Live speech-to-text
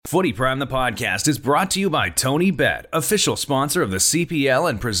Footy Prime, the podcast, is brought to you by Tony Bet, official sponsor of the CPL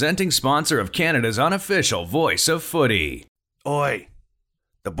and presenting sponsor of Canada's unofficial voice of footy. Oi,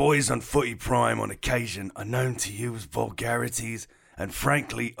 the boys on Footy Prime on occasion are known to use vulgarities and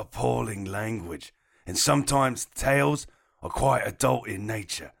frankly appalling language, and sometimes tales are quite adult in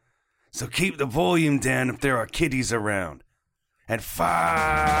nature. So keep the volume down if there are kiddies around. And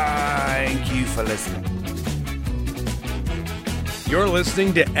thank you for listening. You're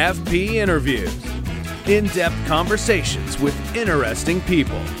listening to FP Interviews, in-depth conversations with interesting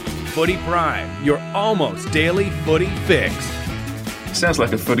people. Footy Prime, your almost daily footy fix. Sounds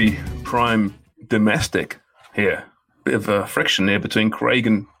like a Footy Prime domestic here. Bit of friction here between Craig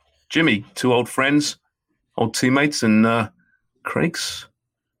and Jimmy, two old friends, old teammates, and Craig's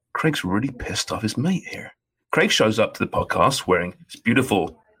really pissed off his mate here. Craig shows up to the podcast wearing his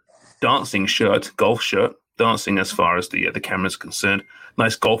beautiful dancing shirt, golf shirt, dancing as far as the camera's concerned.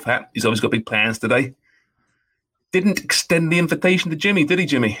 Nice golf hat. He's always got big plans today. Didn't extend the invitation to Jimmy, did he,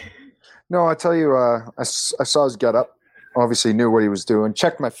 Jimmy? No, I tell you, I saw his get-up. Obviously knew what he was doing.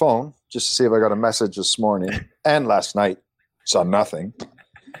 Checked my phone just to see if I got a message this morning and last night. Saw nothing.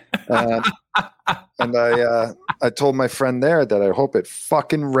 And I told my friend there that I hope it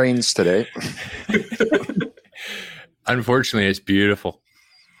fucking rains today. Unfortunately, it's beautiful.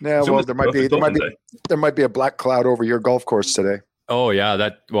 Yeah, well, there might be a black cloud over your golf course today. Oh yeah,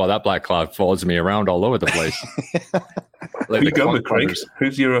 that black cloud follows me around all over the place. Who you going with, Craig?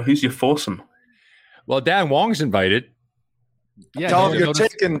 Who's your foursome? Well, Dan Wong's invited. Yeah, no,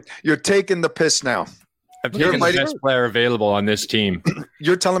 you're taking the piss now. I'm taking the best player available on this team.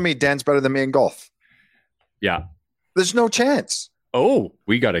 You're telling me Dan's better than me in golf? Yeah. There's no chance. Oh,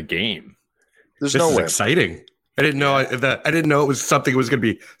 we got a game. There's no way. Exciting. I didn't know it was something that was going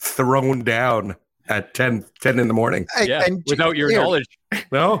to be thrown down at 10 in the morning. And without your knowledge.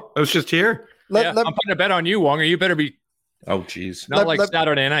 No, I was just here. I'm putting a bet on you, Wonger. You better be. Oh, geez. Not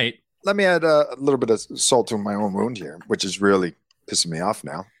Saturday night. Let me add a little bit of salt to my own wound here, which is really pissing me off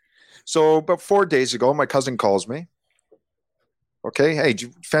now. So about 4 days ago, my cousin calls me. Okay, hey, do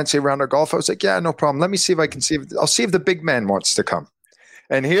you fancy a round of golf? I was like, yeah, no problem. Let me see if I can I'll see if the big man wants to come.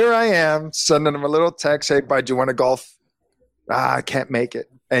 And here I am sending him a little text. Hey, bud, do you want to golf? I can't make it.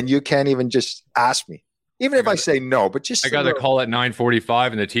 And you can't even just ask me. Even if I say no, but just... I got a call at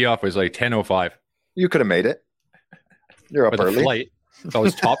 9:45 and the tee off was like 10:05. You could have made it. You're up early. Flight. That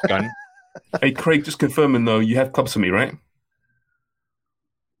was Top Gun. Hey, Craig, just confirming though, you have clubs for me, right?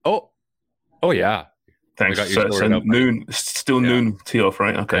 Oh yeah. Thanks. So noon, noon tee off,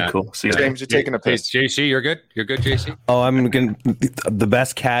 right? Okay, yeah. Cool. See you James, you're taking a piss. JC, you're good? You're good, JC? Oh, I'm going to the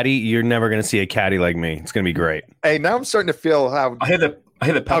best caddy. You're never going to see a caddy like me. It's going to be great. Hey, now I'm starting to feel how... I hear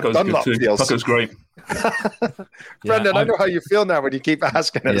that Paco's good too. Feels. Paco's great. Brendan, I know how you feel now when you keep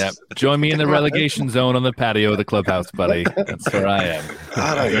asking us. Yeah. Join me in the relegation zone on the patio of the clubhouse, buddy. That's where I am.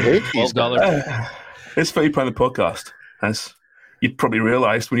 God, I hate these $12. It's Footy Prime the podcast, as you probably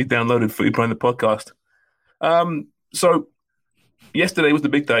realised when you downloaded Footy Prime the podcast. So yesterday was the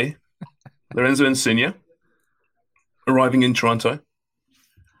big day. Lorenzo Insigne arriving in Toronto.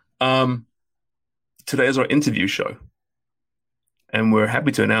 Today is our interview show. And we're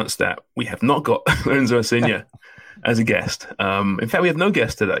happy to announce that we have not got Lorenzo Insigne as a guest. In fact, we have no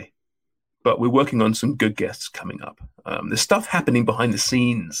guest today, but we're working on some good guests coming up. There's stuff happening behind the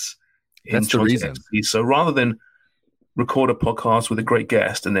scenes. That's the reason. FC. So rather than record a podcast with a great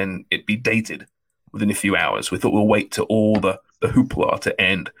guest and then it be dated within a few hours, we thought we'll wait till all the hoopla to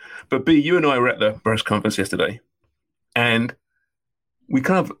end. But B, you and I were at the press conference yesterday, and we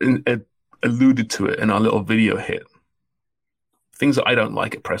kind of alluded to it in our little video hit. Things that I don't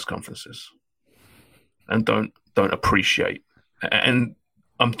like at press conferences and don't appreciate. And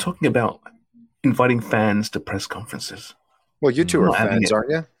I'm talking about inviting fans to press conferences. Well, you two are fans,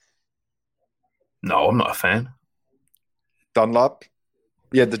 aren't you? No, I'm not a fan. Dunlop?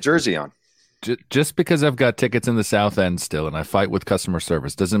 You had the jersey on. Just because I've got tickets in the South End still and I fight with customer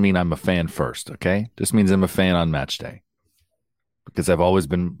service doesn't mean I'm a fan first, okay? Just means I'm a fan on match day. Because I've always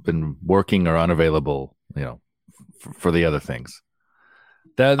been working or unavailable, for the other things.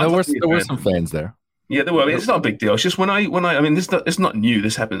 There were some fans there. Yeah, there were. I mean, it's not a big deal. It's just when I mean, it's not new.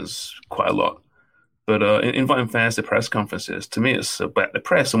 This happens quite a lot. But inviting fans to press conferences, to me, it's about the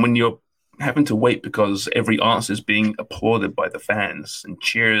press. And when you're having to wait because every answer is being applauded by the fans and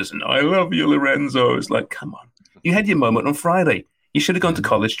cheers and I love you, Lorenzo. It's like, come on. You had your moment on Friday. You should have gone to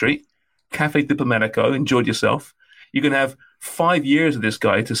College Street, Cafe Diplomatico, enjoyed yourself. You can have 5 years of this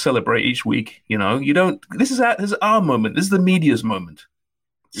guy to celebrate each week. You don't. This is our moment. This is the media's moment.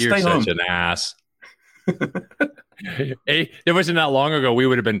 You're Stay such home. an ass. Hey, it wasn't that long ago. We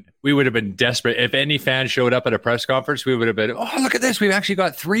would have been desperate. If any fan showed up at a press conference, we would have been, oh, look at this. We've actually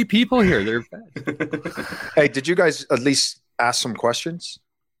got 3 people here. They're fans. Hey, did you guys at least ask some questions?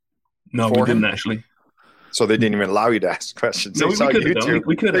 No, we didn't actually. So they didn't even allow you to ask questions. No, They saw you two.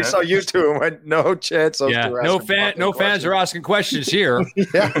 We could. They saw you two and went, no chance. Those two are no asking fans are asking questions here.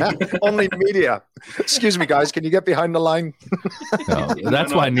 Yeah, only media. Excuse me, guys. Can you get behind the line? No,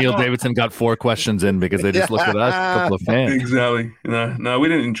 that's why Neil Davidson got 4 questions in, because they just looked at us, a couple of fans. Exactly. No, we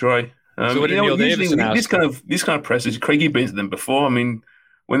didn't try. So what did Neil Davidson ask? These kind of presses, Craig, you've been to them before. I mean,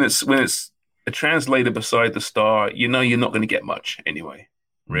 when it's a translator beside the star, you're not going to get much anyway,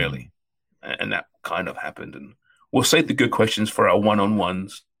 really. And that kind of happened. And we'll save the good questions for our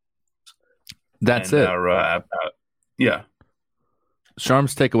one-on-ones. That's it. Yeah.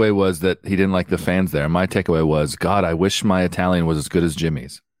 Sharm's takeaway was that he didn't like the fans there. My takeaway was, God, I wish my Italian was as good as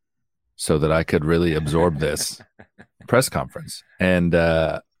Jimmy's so that I could really absorb this press conference. And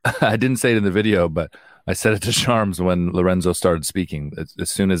I didn't say it in the video, but I said it to Sharms when Lorenzo started speaking,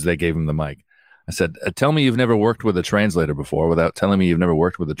 as soon as they gave him the mic. I said, tell me you've never worked with a translator before without telling me you've never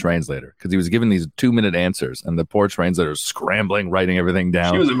worked with a translator. Because he was giving these 2-minute answers, and the poor translator was scrambling, writing everything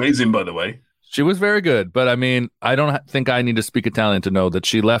down. She was amazing, by the way. She was very good. But, I mean, I don't think I need to speak Italian to know that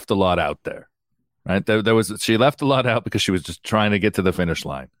she left a lot out there. Right? She left a lot out because she was just trying to get to the finish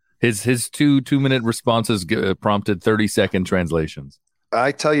line. His 2-minute responses prompted 30-second translations.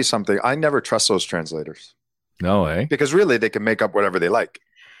 I tell you something. I never trust those translators. No way. Because really, they can make up whatever they like.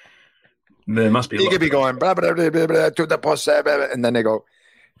 There must be. He could be going blah, blah, blah, blah, blah, to the post, blah, blah, and then they go,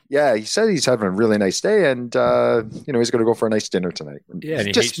 yeah, he said he's having a really nice day, and he's going to go for a nice dinner tonight. Yeah, and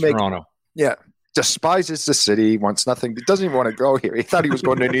he hates Toronto. Yeah, despises the city, wants nothing. He doesn't even want to go here. He thought he was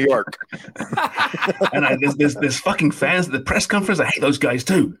going to New York. And there's fucking fans at the press conference. I hate those guys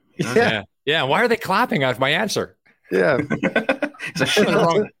too. Yeah. Why are they clapping at my answer? Yeah,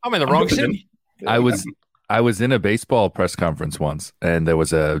 I'm in the wrong city. I was in a baseball press conference once, and there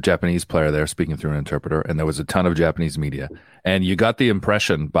was a Japanese player there speaking through an interpreter, and there was a ton of Japanese media. And you got the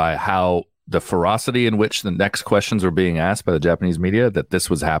impression by how the ferocity in which the next questions were being asked by the Japanese media that this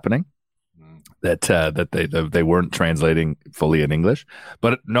was happening, that they weren't translating fully in English,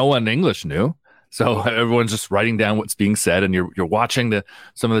 but no one English knew. So everyone's just writing down what's being said, and you're watching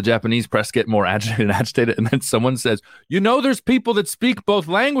some of the Japanese press get more agitated, and then someone says, there's people that speak both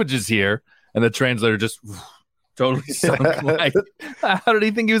languages here. And the translator just totally sunk. Like, how did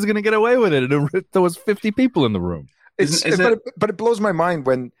he think he was going to get away with it? And there was 50 people in the room. But it blows my mind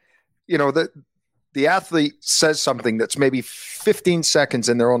when, the athlete says something that's maybe 15 seconds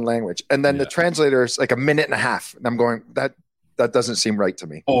in their own language, and then the translator is like a minute and a half. And I'm going, that doesn't seem right to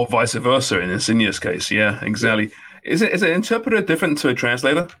me. Or vice versa in Insigne's case. Yeah, exactly. Yeah. Is an interpreter different to a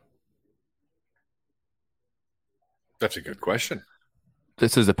translator? That's a good question.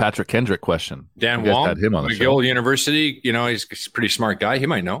 This is a Patrick Kendrick question. Dan Wong, had him on the McGill show. University. He's a pretty smart guy. He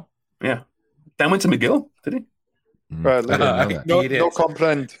might know. Yeah. Dan went to McGill, did he? No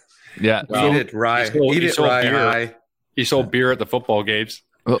comprehend. Yeah. Well, eat it rye. Rye. He sold beer at the football games.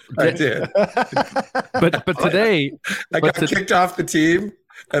 Well, I did. but today... I got kicked off the team,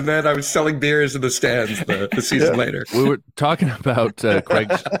 and then I was selling beers in the stands the season later. We were talking about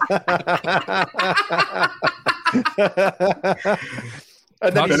Craig...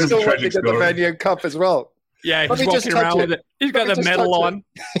 And then he's still wanting to get the Vanier Cup as well. Yeah, he's walking around with it. He's got the medal on.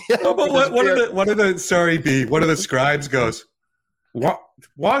 No, but one of the scribes goes,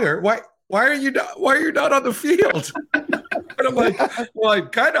 Wanger, why are you not on the field? And I'm like, well, I'm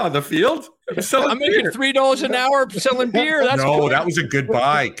kind of on the field. I'm making $3 an hour selling beer. That's cool. That was a good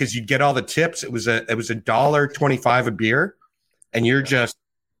buy because you get all the tips. It was $1.25 a beer, and you're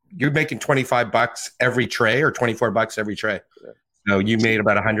making $25 every tray or $24 every tray. So you made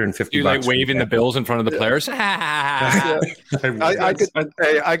about $150. You like waving the bills in front of the players. I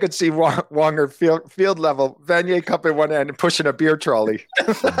could see Wonger field level, Vanier Cup in one end, and pushing a beer trolley.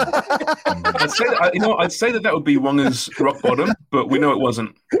 I'd say that would be Wonger's rock bottom, but we know it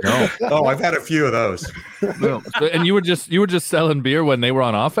wasn't. No. Oh, I've had a few of those. No. And you were just selling beer when they were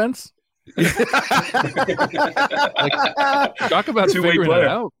on offense? Talk about two-way figuring player. it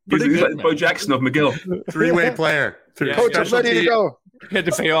out. He's like Bo Jackson of McGill. Three-way player. Coach, I'm ready to go. He had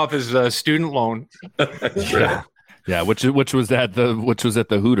to pay off his student loan. Yeah, which was at the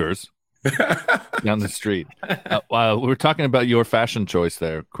Hooters down the street. We were talking about your fashion choice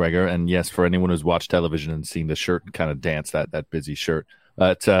there, Craig, and yes, for anyone who's watched television and seen the shirt kind of dance, that busy shirt.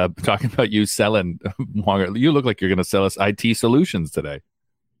 But talking about you selling, you look like you're going to sell us IT solutions today.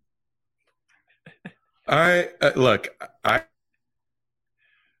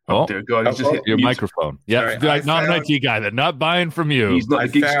 Oh, dear God. He's just hit your mute. microphone. Yeah, Sorry, not an IT guy. They're not buying from you. He's not the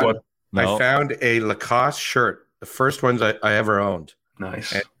Geek Squad. No. I found a Lacoste shirt, the first ones I ever owned.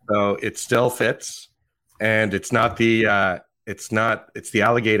 Nice. And so it still fits, and it's not the it's the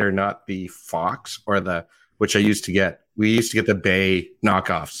alligator, not the fox which I used to get. We used to get the Bay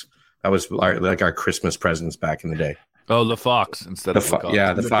knockoffs. That was our Christmas presents back in the day. Oh, the fox instead of the fox.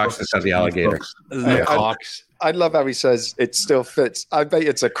 Yeah, the fox instead of the alligator. The Fox. I love how he says it still fits. I bet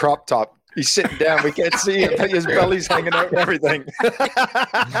it's a crop top. He's sitting down. We can't see it. His belly's hanging out and everything.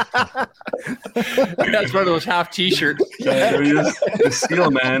 That's one of those half T-shirts. There he is. The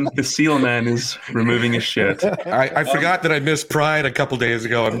seal man is removing his shirt. I forgot that I missed Pride a couple days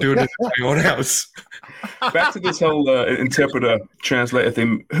ago. I'm doing it in my own house. Back to this whole interpreter translator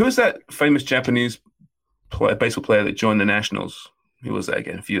thing. Who's that famous Japanese baseball player that joined the Nationals? Who was that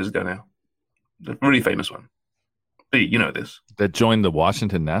again? A few years ago now. The really famous one. B, you know this. That joined the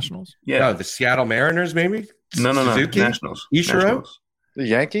Washington Nationals? Yeah. No, the Seattle Mariners, maybe? No. Suzuki? Nationals. Ichiro? Nationals. The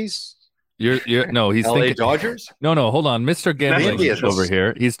Yankees? No, he's LA thinking Dodgers? No, hold on. Mr. Gambling Indians. over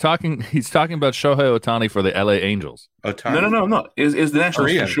here. He's talking about Shohei Ohtani for the LA Angels. Ohtani. No, I'm not. Is the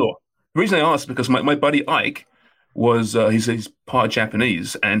Nationals Korean. for sure. The reason I asked is because my buddy Ike was he's part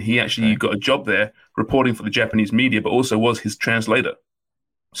Japanese, and he actually got a job there reporting for the Japanese media, but also was his translator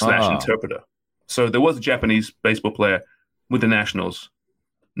 / interpreter. So there was a Japanese baseball player with the Nationals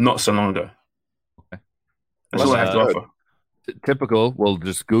not so long ago. Okay. That's all I have to offer. Typical. We'll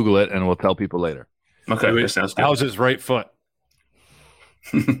just Google it and we'll tell people later. Okay, that sounds good. How's his right foot?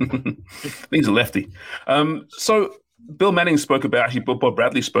 He's a lefty. So Bill Manning spoke about, actually Bob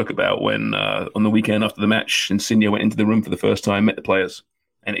Bradley spoke about when on the weekend after the match, Insigne went into the room for the first time, met the players,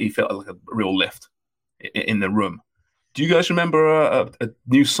 and he felt like a real lift in the room. Do you guys remember a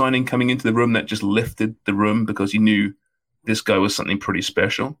new signing coming into the room that just lifted the room because you knew this guy was something pretty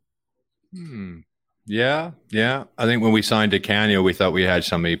special? Yeah. I think when we signed DeCanio, we thought we had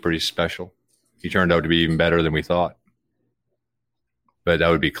somebody pretty special. He turned out to be even better than we thought. But that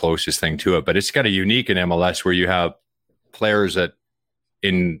would be closest thing to it. But it's kind of unique in MLS where you have players that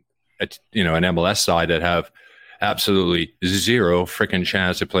in an MLS side that have absolutely zero freaking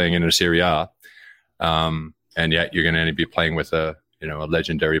chance of playing in a Serie A. And yet you're going to be playing with a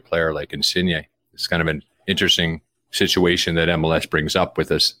legendary player like Insigne. It's kind of an interesting situation that MLS brings up with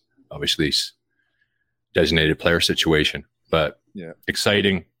this, obviously, designated player situation. But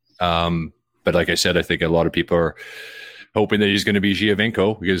exciting. But like I said, I think a lot of people are hoping that he's going to be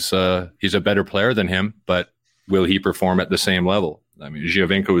Giovinco because he's a better player than him. But will he perform at the same level? I mean,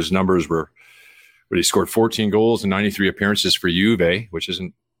 Giovinco's numbers were he scored 14 goals and 93 appearances for Juve, which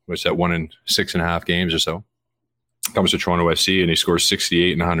isn't what's that 1 in 6.5 games or so. Comes to Toronto FC and he scores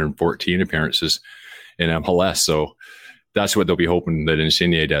 68 and 114 appearances in MLS. So that's what they'll be hoping that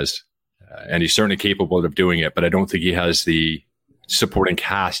Insigne does. And he's certainly capable of doing it, but I don't think he has the supporting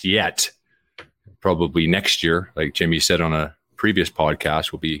cast yet. Probably next year, like Jimmy said on a previous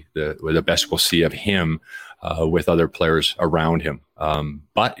podcast, will be the best we'll see of him with other players around him.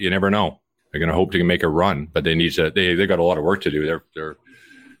 But you never know. They're going to hope to make a run, but they got a lot of work to do.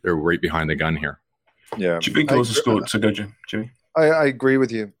 They're right behind the gun here. Yeah. Giovinco was a score. So go, Jimmy. I agree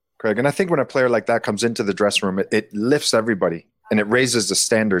with you, Craig. And I think when a player like that comes into the dressing room, it lifts everybody and it raises the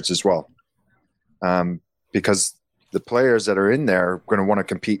standards as well. Because the players that are in there are going to want to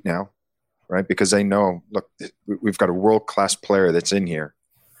compete now, right? Because they know, look, we've got a world-class player that's in here.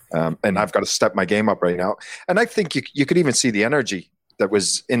 And I've got to step my game up right now. And I think you could even see the energy that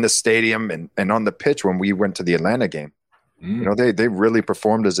was in the stadium and on the pitch when we went to the Atlanta game. They really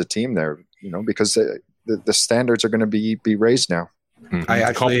performed as a team there, because the standards are going to be raised now.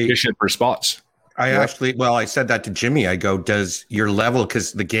 Mm-hmm. Competition for spots. I said that to Jimmy. I go, does your level,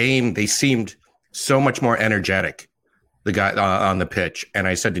 because the game, they seemed so much more energetic, the guy on the pitch. And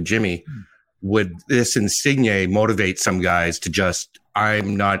I said to Jimmy, would this Insigne motivate some guys to just,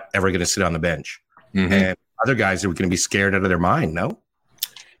 I'm not ever going to sit on the bench? Mm-hmm. And other guys are going to be scared out of their mind, no?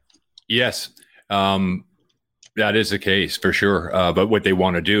 Yes. That is the case for sure. But what they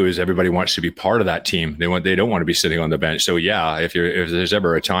want to do is everybody wants to be part of that team. They don't want to be sitting on the bench. So yeah, if there's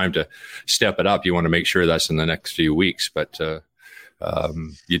ever a time to step it up, you want to make sure that's in the next few weeks. But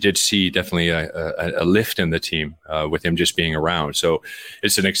you did see definitely a lift in the team with him just being around. So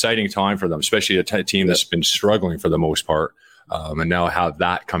it's an exciting time for them, especially a team that's been struggling for the most part. And now have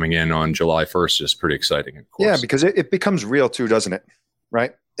that coming in on July 1st is pretty exciting. Of course. Yeah, because it becomes real too, doesn't it?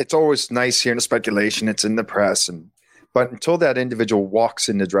 Right? It's always nice hearing the speculation. It's in the press. But until that individual walks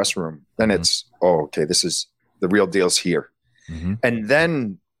in the dressing room, then it's, okay, this is the real deal's here. Mm-hmm. And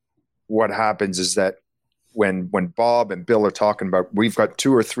then what happens is that when Bob and Bill are talking about, we've got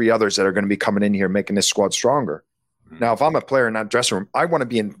 2 or 3 others that are going to be coming in here making this squad stronger. Now, if I'm a player in that dressing room, I want to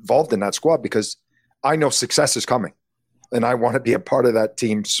be involved in that squad because I know success is coming, and I want to be a part of that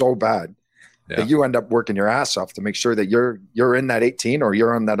team so bad that you end up working your ass off to make sure that you're in that 18 or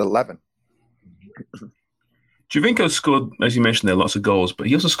you're on that 11. Giovinco scored, as you mentioned, there lots of goals, but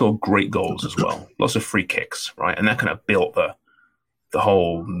he also scored great goals as well. Lots of free kicks, right? And that kind of built the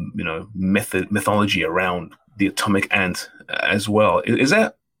whole, mythology around the atomic ant as well. Is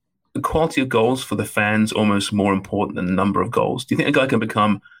that the quality of goals for the fans almost more important than the number of goals? Do you think a guy can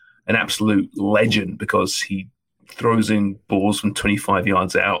become an absolute legend because he throws in balls from 25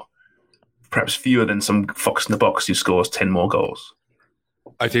 yards out, perhaps fewer than some fox in the box who scores 10 more goals?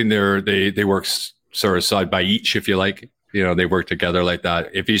 I think they work sort of side by each, if you like. They work together like that.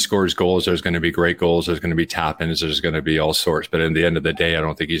 If he scores goals, there's going to be great goals. There's going to be tap-ins. There's going to be all sorts. But at the end of the day, I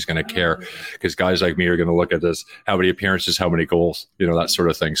don't think he's going to care because guys like me are going to look at this, how many appearances, how many goals, that sort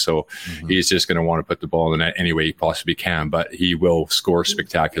of thing. So he's just going to want to put the ball in the net any way he possibly can. But he will score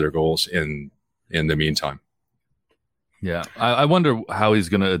spectacular goals in the meantime. Yeah. I wonder how he's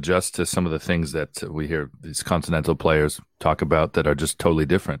going to adjust to some of the things that we hear these continental players talk about that are just totally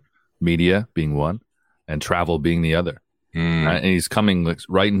different. Media being one and travel being the other. And he's coming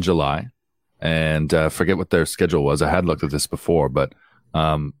right in July, and forget what their schedule was. I had looked at this before, but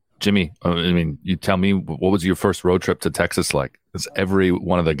Jimmy, you tell me, what was your first road trip to Texas like? Because every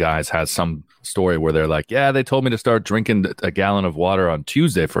one of the guys has some story where they're like, yeah, they told me to start drinking a gallon of water on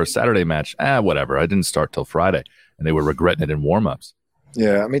Tuesday for a Saturday match. Whatever. I didn't start till Friday, and they were regretting it in warm-ups.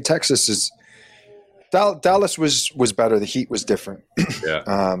 Yeah, Texas is Dallas was better. The heat was different.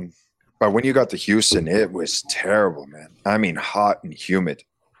 Yeah. But when you got to Houston, it was terrible, man. Hot and humid.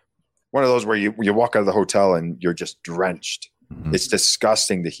 One of those where you walk out of the hotel and you're just drenched. Mm-hmm. It's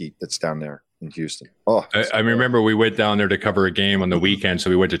disgusting, the heat that's down there in Houston. Oh, I remember we went down there to cover a game on the weekend. So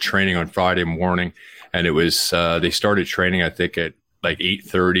we went to training on Friday morning, and it was they started training, I think, at like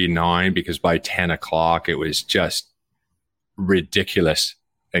 8:30, 9, because by 10 o'clock it was just ridiculous.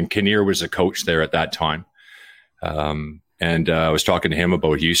 And Kinnear was the coach there at that time. And I was talking to him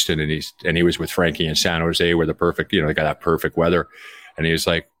about Houston, and he was with Frankie in San Jose, where the perfect, they got that perfect weather. And he was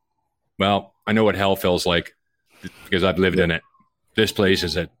like, well, I know what hell feels like because I've lived in it. This place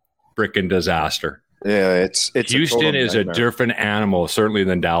is a freaking disaster. Yeah, it's Houston is a different animal, certainly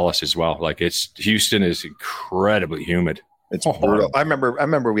than Dallas as well. Houston is incredibly humid. It's brutal. I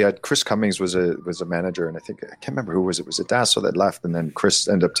remember we had Chris Cummings was a manager, and I can't remember who was it. Was it Dasso that left, and then Chris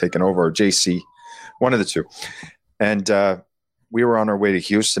ended up taking over, or JC, one of the two. And we were on our way to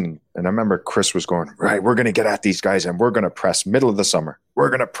Houston, and I remember Chris was going, right, we're going to get at these guys, and we're going to press middle of the summer. We're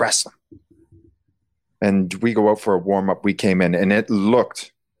going to press them. And we go out for a warm-up. We came in, and it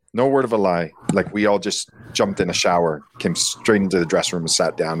looked, no word of a lie, like we all just jumped in a shower, came straight into the dressing room and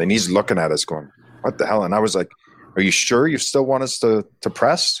sat down. And he's looking at us going, what the hell? And I was like, are you sure you still want us to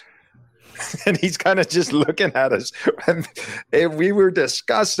press? And he's kind of just looking at us. And we were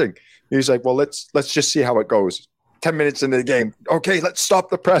disgusting. He's like, well, let's just see how it goes. 10 minutes into the game. Okay, let's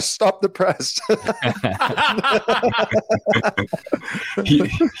stop the press. Stop the press.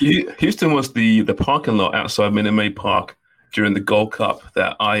 Houston was the parking lot outside Minute Maid Park during the Gold Cup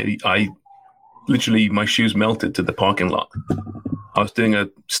that I literally, my shoes melted to the parking lot. I was doing a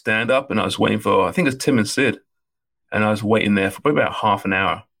stand-up, and I was waiting for, I think it was Tim and Sid. And I was waiting there for probably about half an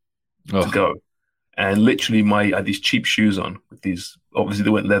hour to go. And literally, I had these cheap shoes on with these, obviously they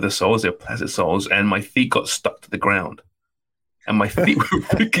weren't leather soles, they're plastic soles, and my feet got stuck to the ground. And my feet were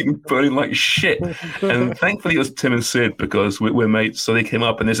freaking burning like shit. And thankfully it was Tim and Sid, because we're mates. So they came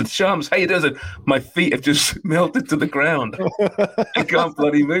up and they said, Shams, how you doing? I said, my feet have just melted to the ground. I can't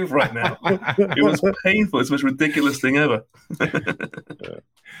bloody move right now. It was painful. It's the most ridiculous thing ever.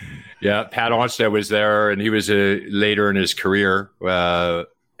 Yeah, Pat Onstad was there, and he was later in his career.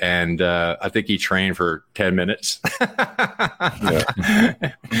 And I think he trained for 10 minutes.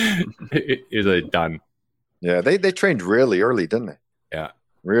 He's like, done. Yeah, they trained really early, didn't they? Yeah.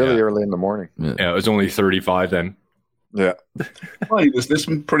 Really early in the morning. Yeah, it was only 35 then. Yeah. Well, there's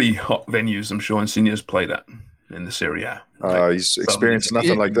some pretty hot venues, I'm sure, Insigne's played at in the Serie A. He's experienced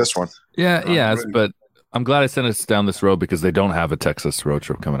nothing like this one. Yeah, yes, but I'm glad I sent us down this road because they don't have a Texas road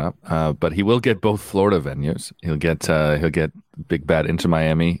trip coming up. But he will get both Florida venues. He'll get Big Bad into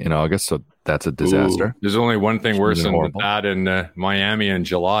Miami in August, so that's a disaster. Ooh, there's only one thing worse than that in Miami in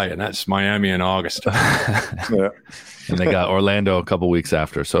July, and that's Miami in August. Yeah. And they got Orlando a couple weeks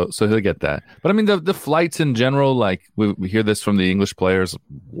after, so he'll get that. But I mean, the flights in general, like we hear this from the English players.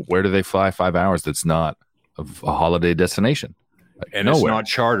 Where do they fly 5 hours? That's not a holiday destination, and nowhere. It's not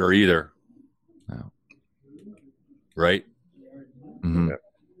charter either. right? Mhm.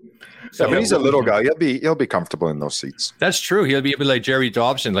 Yeah, but he's a little guy. He'll be comfortable in those seats. That's true. He'll be like Jerry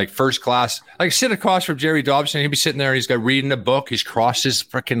Dobson, like first class. Like sit across from Jerry Dobson. He'll be sitting there. He's got reading a book. He's crossed his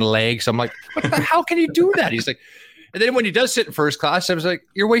freaking legs. I'm like, how can you do that? He's like, and then when he does sit in first class, I was like,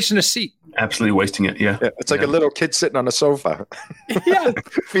 you're wasting a seat. Absolutely wasting it. Yeah. It's like a little kid sitting on a sofa. Yeah.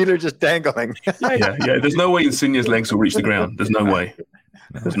 Feet are just dangling. Yeah. There's no way Insigne's legs will reach the ground. There's no way.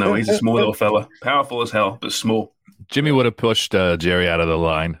 There's no way. He's a small little fella, powerful as hell, but small. Jimmy would have pushed Jerry out of the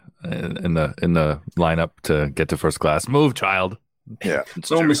line in the lineup to get to first class. Move, child. Yeah.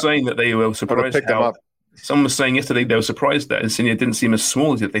 Someone was saying that they were surprised picked him how. up. Someone was saying yesterday they were surprised that Insigne didn't seem as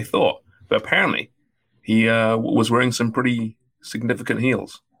small as they thought, but apparently he was wearing some pretty significant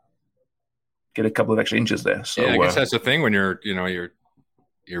heels. Get a couple of extra inches there. So Yeah, I guess that's the thing when you're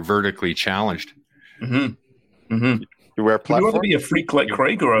vertically challenged. Mm-hmm. Mm-hmm. You wear Would you rather platform? be a freak like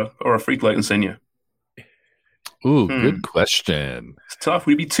Craig or a freak like Insigne? Ooh, good question. It's tough.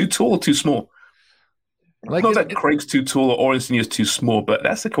 Would you be too tall or too small? Like Not that Craig's too tall or Insigne is too small, but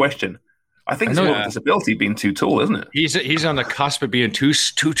that's the question. I think it's more of a disability being too tall, isn't it? He's on the cusp of being too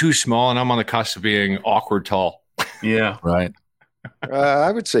small, and I'm on the cusp of being awkward tall. Yeah. Right.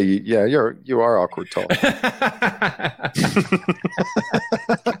 I would say, yeah, you are awkward tall.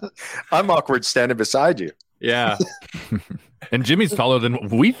 I'm awkward standing beside you. Yeah. And Jimmy's taller than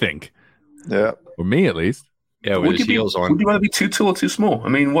we think. Yeah. Or me, at least. Yeah, with his heels on. Would you rather be too tall or too small? I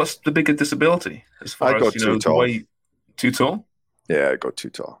mean, what's the bigger disability as far I'd go as too tall. Too tall? Yeah, I go too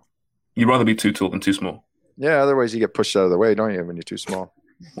tall. You'd rather be too tall than too small. Yeah, otherwise you get pushed out of the way, don't you, when you're too small?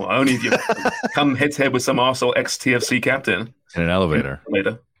 Well, only if you come head to head with some arsehole ex-TFC captain. In an elevator.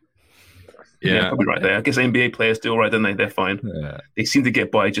 Later. Yeah. Probably right there. I guess NBA players do all right, don't they? They're fine. Yeah. They seem to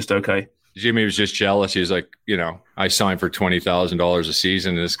get by just okay. Jimmy was just jealous. He was like, I signed for $20,000 a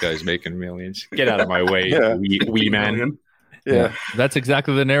season, and this guy's making millions. Get out of my way, Yeah. wee man. Yeah. That's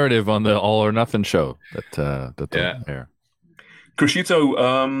exactly the narrative on the All or Nothing show that they air. Crescito,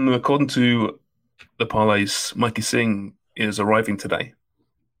 according to the parlays, Mikey Singh is arriving today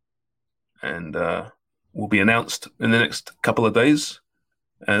and will be announced in the next couple of days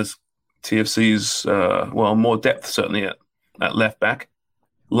as TFC's, more depth certainly at left back.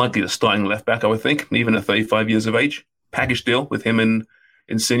 Likely the starting left back, I would think, even at 35 years of age. Package deal with him and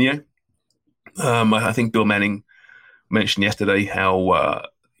Insigne. I think Bill Manning mentioned yesterday how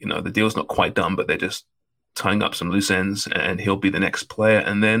the deal's not quite done, but they're just tying up some loose ends, and he'll be the next player.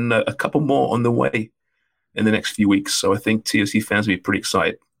 And then a couple more on the way in the next few weeks. So I think TFC fans will be pretty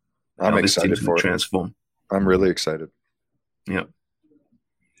excited. I'm excited for it. Transform. I'm really excited. Yeah.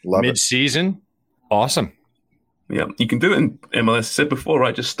 Love Mid-season, awesome. Yeah, you can do it in MLS. I said before,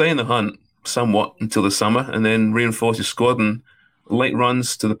 right? Just stay in the hunt somewhat until the summer and then reinforce your squad. And late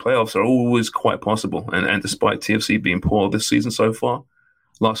runs to the playoffs are always quite possible. And despite TFC being poor this season so far,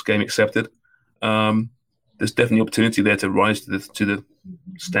 last game accepted, there's definitely opportunity there to rise to the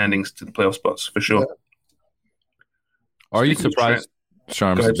standings, to the playoff spots for sure. Yeah. Are you surprised,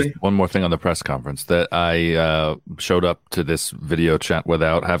 Sharms, just one more thing on the press conference, that I showed up to this video chat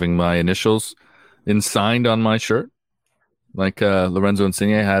without having my initials signed on my shirt, like Lorenzo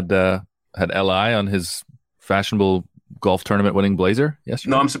Insigne had LI on his fashionable golf tournament winning blazer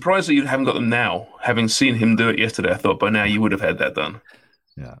yesterday? No, I'm surprised that you haven't got them now. Having seen him do it yesterday, I thought by now you would have had that done.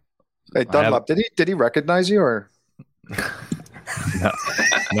 Yeah. Hey, Dunlop, did he recognize you or?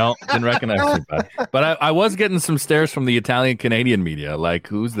 No, didn't recognize me. But I was getting some stares from the Italian Canadian media, like,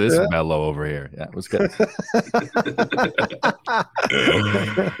 who's this mellow over here? Yeah, it was good.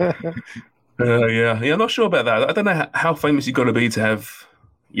 I'm not sure about that. I don't know how famous you've got to be to have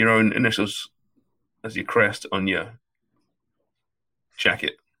your own initials as your crest on your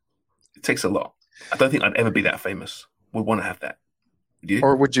jacket. It takes a lot. I don't think I'd ever be that famous. Would want to have that. Would you?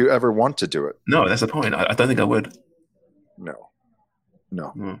 Or would you ever want to do it? No, that's the point. I don't think I would. No.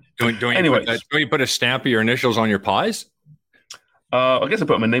 Don't you put a stamp of your initials on your pies? I guess I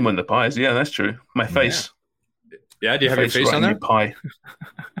put my name on the pies. Yeah, that's true. My face. Yeah, do you have your face right on there? Pie.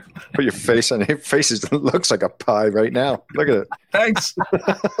 Put your face on it. Your face looks like a pie right now. Look at it. Thanks.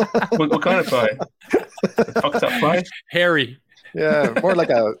 what kind of pie? A fucked up pie? Hairy. Yeah, more like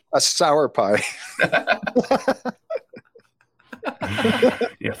a sour pie.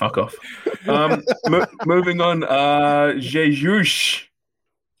 Yeah, fuck off. Moving on, Jesus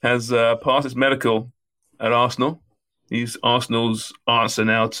has passed his medical at Arsenal. He's Arsenal's answer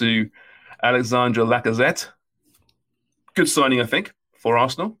now to Alexandre Lacazette. Good signing, I think, for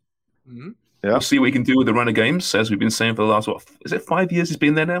Arsenal. Yeah. We'll see what he can do with the run of games, as we've been saying for the last, is it 5 years he's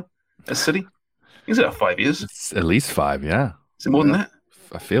been there now at City? Is it 5 years? It's at least 5, yeah. Is it more than that?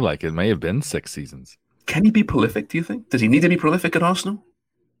 I feel like it may have been 6 seasons. Can he be prolific, do you think? Does he need to be prolific at Arsenal?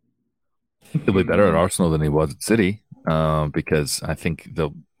 I think he'll be better at Arsenal than he was at City, because I think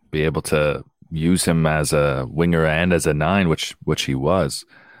they'll be able to use him as a winger and as a 9, which he was,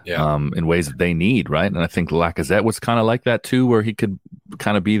 in ways that they need, right? And I think Lacazette was kind of like that too, where he could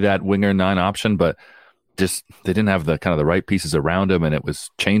kind of be that winger 9 option, but just they didn't have the kind of the right pieces around him, and it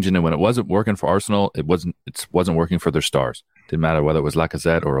was changing. And when it wasn't working for Arsenal, it wasn't working for their stars. Didn't matter whether it was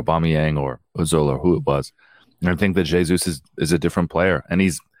Lacazette or Aubameyang or Ozil or who it was. And I think that Jesus is a different player, and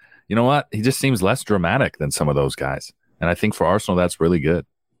he's, you know what? He just seems less dramatic than some of those guys. And I think for Arsenal, that's really good.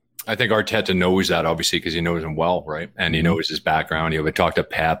 I think Arteta knows that, obviously, because he knows him well, right? And he knows his background. We talked to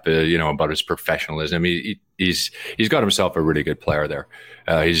Pep, about his professionalism. He's got himself a really good player there.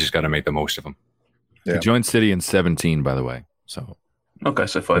 He's just got to make the most of him. Yeah. He joined City in 2017, by the way. So okay,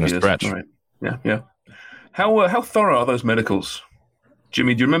 so 5 years. Stretch. All right. Yeah. How thorough are those medicals,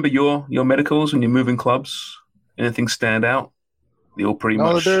 Jimmy? Do you remember your medicals when you're moving clubs? Anything stand out? They all pretty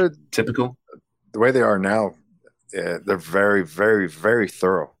much typical. The way they are now, they're very, very, very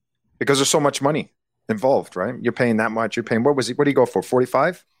thorough because there's so much money involved, right? You're paying that much. You're paying, what do you go for?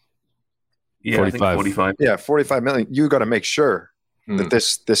 45? Yeah, 45. I think 45. Yeah, 45 million. You got to make sure that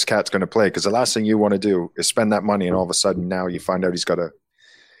this cat's going to play, because the last thing you want to do is spend that money and all of a sudden now you find out he's got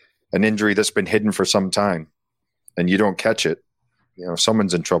an injury that's been hidden for some time and you don't catch it.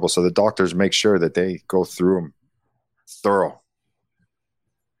 Someone's in trouble. So the doctors make sure that they go through them thorough.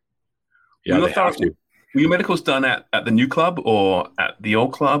 Yeah, they have to. Were your medicals done at the new club or at the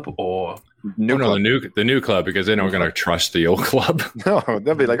old club or? The new club, because they don't going to trust the old club. No,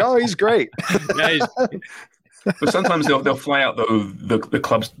 they'll be like, oh, he's great. But sometimes they'll fly out the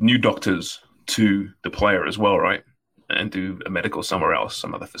club's new doctors to the player as well, right? And do a medical somewhere else,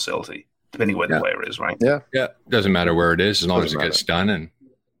 some other facility, depending where the player is, right? Yeah. Doesn't matter where it is, as long as it gets done. And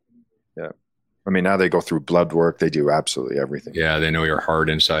yeah, I mean, now they go through blood work. They do absolutely everything. Yeah, they know your heart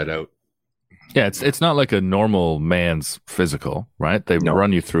inside out. Yeah, it's not like a normal man's physical, right? They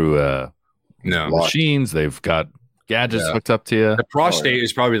run you through machines. They've got gadgets hooked up to you. The prostate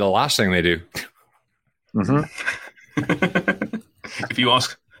is probably the last thing they do. Mm-hmm. If you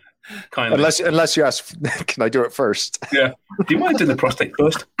ask kindly. Unless you ask, can I do it first? Yeah. Do you mind doing the prostate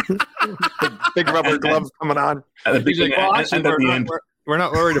first? Big rubber gloves coming on. We're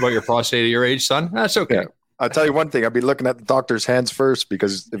not worried about your prostate at your age, son. That's okay. Yeah. I'll tell you one thing. I'd be looking at the doctor's hands first,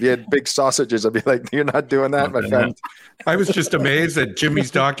 because if you had big sausages, I'd be like, you're not doing that, my friend. I was just amazed that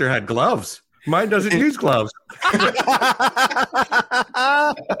Jimmy's doctor had gloves. Mine doesn't use gloves.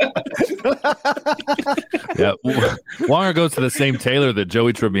 Yeah, Wonger goes to the same tailor that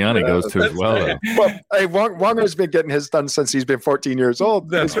Joey Tribbiani goes to as well. Well, hey, Wonger's been getting his done since he's been 14 years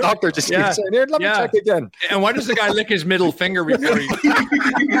old. His doctor just keeps saying, "Here, let me check again." And why does the guy lick his middle finger before he?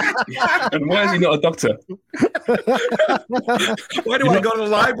 And why is he not a doctor? Why do I go to the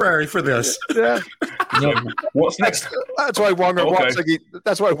library for this? Yeah. What's next? That's why Wonger walks like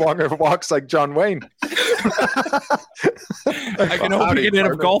That's why Wonger walks like John Wayne. I can hope you can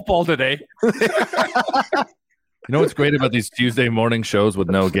hit a golf ball today. You know what's great about these Tuesday morning shows with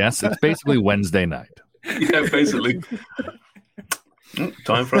no guests? It's basically Wednesday night. Yeah, basically.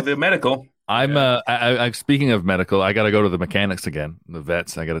 Time for the medical. I'm speaking of medical, I got to go to the mechanics again, the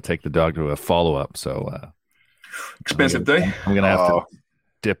vets. I got to take the dog to a follow-up. So expensive day. I'm going to have to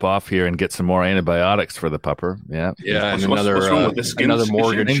dip off here and get some more antibiotics for the pupper. Yeah. And what's wrong with this another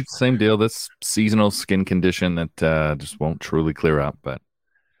mortgage. Same deal. This seasonal skin condition that just won't truly clear up. But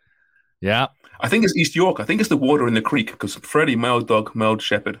yeah. I think it's East York. I think it's the water in the creek, because Freddie, my old dog, my old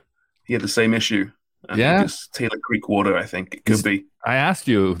shepherd, he had the same issue. I think it's Taylor Creek water, I think. It could be. I asked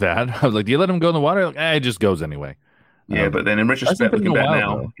you that. I was like, do you let him go in the water? Like, it just goes anyway. Yeah, but then in retrospect, looking back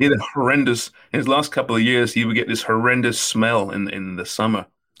now, he had a horrendous, in his last couple of years, he would get this horrendous smell in the summer.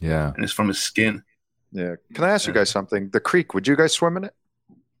 Yeah. And it's from his skin. Yeah. Can I ask you guys something? The creek, would you guys swim in it?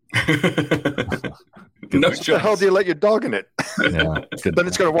 No what the hell do you let your dog in it? Yeah, then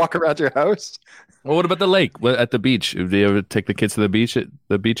it's going to walk around your house. Well, what about the lake at the beach? Do you ever take the kids to the beach at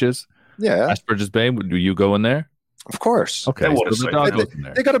the beaches? Yeah. Asperger's Bay, do you go in there? Of course. Okay.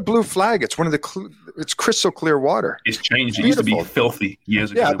 They got a blue flag. It's one of it's crystal clear water. It's changed. It used to be filthy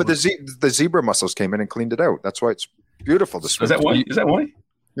years ago. Yeah, but the zebra mussels came in and cleaned it out. That's why it's beautiful. Is that why? Is that why?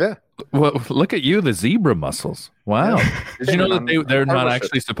 Yeah. Well, look at you, the zebra mussels. Wow. Yeah. Did you know that they're not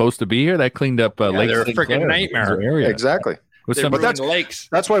actually supposed to be here? That cleaned up Lake they're a freaking nightmare. Area. Exactly. But that's lakes.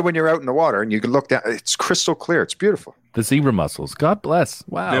 That's why when you're out in the water and you can look down, it's crystal clear. It's beautiful. The zebra mussels. God bless.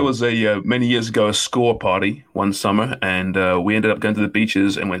 Wow. There was many years ago a score party one summer, and we ended up going to the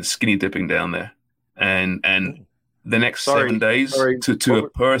beaches and went skinny dipping down there. And the next 7 days, to a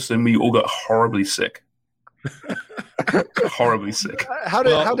person, we all got horribly sick. Horribly sick. How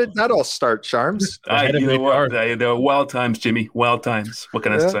did that all start, Charms? You know what? They were wild times, Jimmy. Wild times. What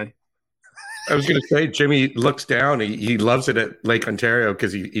can I say? I was going to say, Jimmy looks down. He loves it at Lake Ontario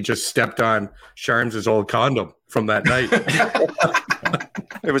because he just stepped on Charms's old condom from that night.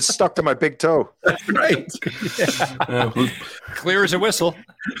 It was stuck to my big toe. That's right. Clear as a whistle.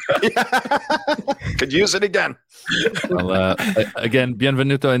 Could use it again. Well, again,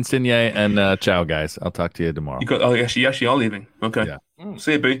 bienvenuto Insigne, and ciao, guys. I'll talk to you tomorrow. You actually are leaving. Okay. Yeah.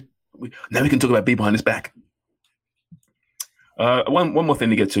 See you, B. Now we can talk about B behind his back. One more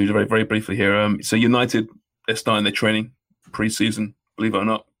thing to get to very, very briefly here. So United, they're starting their training pre-season, believe it or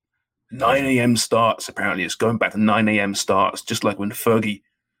not. 9 a.m. starts, apparently. It's going back to 9 a.m. starts, just like when Fergie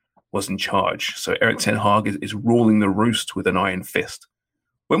was in charge. So Erik ten Hag is ruling the roost with an iron fist.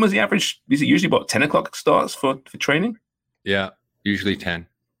 When was the average? Is it usually about 10 o'clock starts for training? Yeah, usually 10.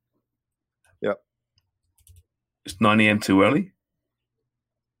 Yep. It's 9 a.m. too early?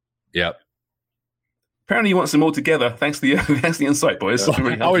 Yep. Apparently he wants them all together. Thanks to the insight, boys. Yeah.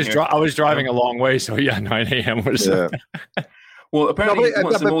 Really I was driving a long way, so 9 a.m. was... Yeah. Well, apparently he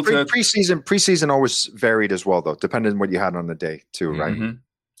wants them all to... Preseason always varied as well, though, depending on what you had on the day, too, right? Mm-hmm.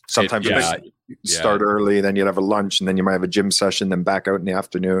 Sometimes you start early, then you'd have a lunch, and then you might have a gym session, then back out in the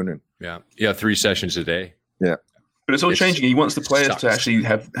afternoon. And 3 sessions a day. Yeah. But it's all changing. He wants the players to actually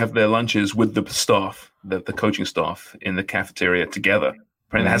have their lunches with the staff, the coaching staff, in the cafeteria together.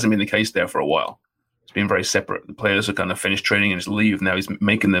 Apparently that hasn't been the case there for a while. It's been very separate. The players are kind of finished training and just leave. Now he's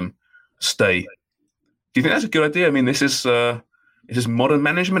making them stay. Do you think that's a good idea? I mean, this is modern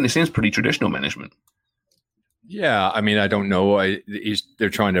management. It seems pretty traditional management. Yeah, I mean, I don't know. They're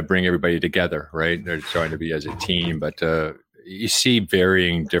trying to bring everybody together, right? They're trying to be as a team, but you see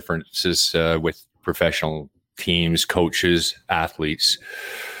varying differences with professional teams, coaches, athletes.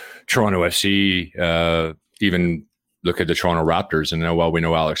 Toronto FC, even look at the Toronto Raptors, and while we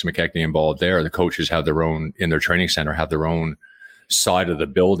know Alex McKechnie involved there, the coaches have their own, in their training center, have their own side of the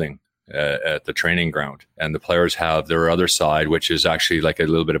building at the training ground, and the players have their other side, which is actually like a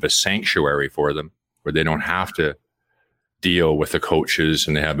little bit of a sanctuary for them, where they don't have to deal with the coaches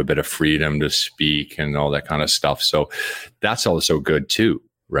and they have a bit of freedom to speak and all that kind of stuff. So that's also good too,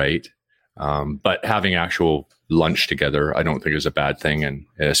 right? But having actual lunch together, I don't think is a bad thing, and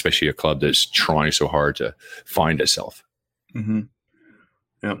especially a club that's trying so hard to find itself. Mm-hmm.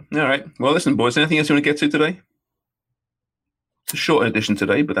 Yeah. All right. Well, listen, boys, anything else you want to get to today? It's a short edition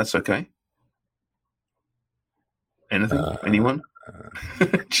today, but that's okay. Anything? Anyone?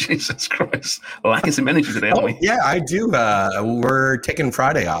 Jesus Christ. Lacking some energy today, aren't we? Yeah, I do. We're taking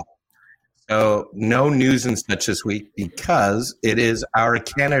Friday off. So no news and such this week because it is our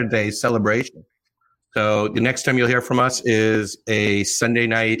Canada Day celebration. So the next time you'll hear from us is a Sunday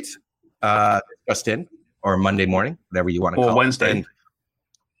night just in, or Monday morning, whatever you want to call it. Or Wednesday.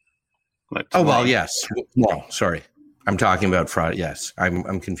 Yes. Well, sorry. I'm talking about Friday. Yes,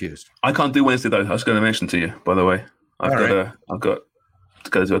 I'm confused. I can't do Wednesday, though. I was going to mention to you, by the way. I've got to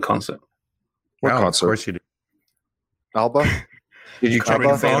go to a concert. What concert? Of course you do. Alba? Did you check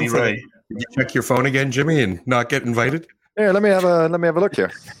your phone? Did you check your phone again, Jimmy, and not get invited? Here, let me have a look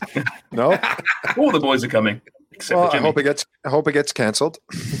here. No, all the boys are coming. Except for Jimmy. I hope it gets cancelled.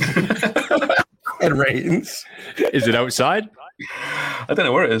 It rains. Is it outside? I don't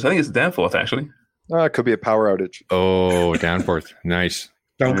know where it is. I think it's Danforth, actually. It could be a power outage. Oh, Danforth. Nice.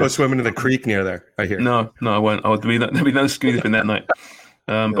 Don't go swimming in the creek near there, I hear. No, I won't. There'll be no scooters that night.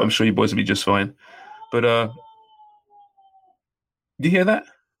 But I'm sure you boys will be just fine. But do you hear that?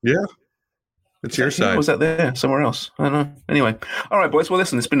 Yeah. It's your side. Or was that there? Somewhere else? I don't know. Anyway. All right, boys. Well,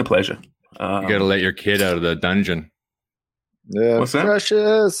 listen, it's been a pleasure. You got to let your kid out of the dungeon. Yeah. What's that?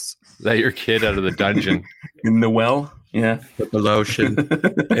 Precious. Let your kid out of the dungeon. In the well? Yeah. With the lotion.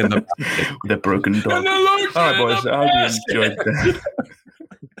 In the broken dog. All right, boys. I hope you enjoyed that.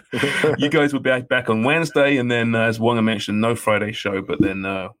 You guys will be back on Wednesday, and then, as Wonga mentioned, no Friday show, but then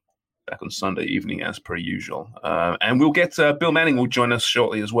back on Sunday evening as per usual. And we'll get Bill Manning will join us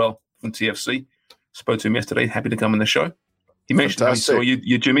shortly as well from TFC. Spoke to him yesterday. Happy to come on the show. He mentioned how he saw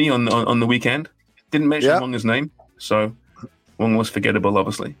you, Jimmy, on the weekend. Didn't mention Wonga's name, so Wonga was forgettable,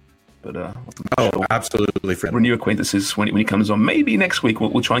 obviously. But absolutely. Renew acquaintances when he comes on. Maybe next week.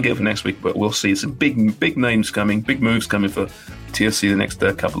 We'll try and get it for next week, but we'll see. Some big names coming, big moves coming for TFC the next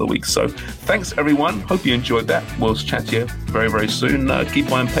couple of weeks. So thanks, everyone. Hope you enjoyed that. We'll chat to you very, very soon. Keep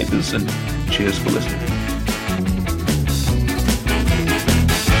buying papers, and cheers for listening.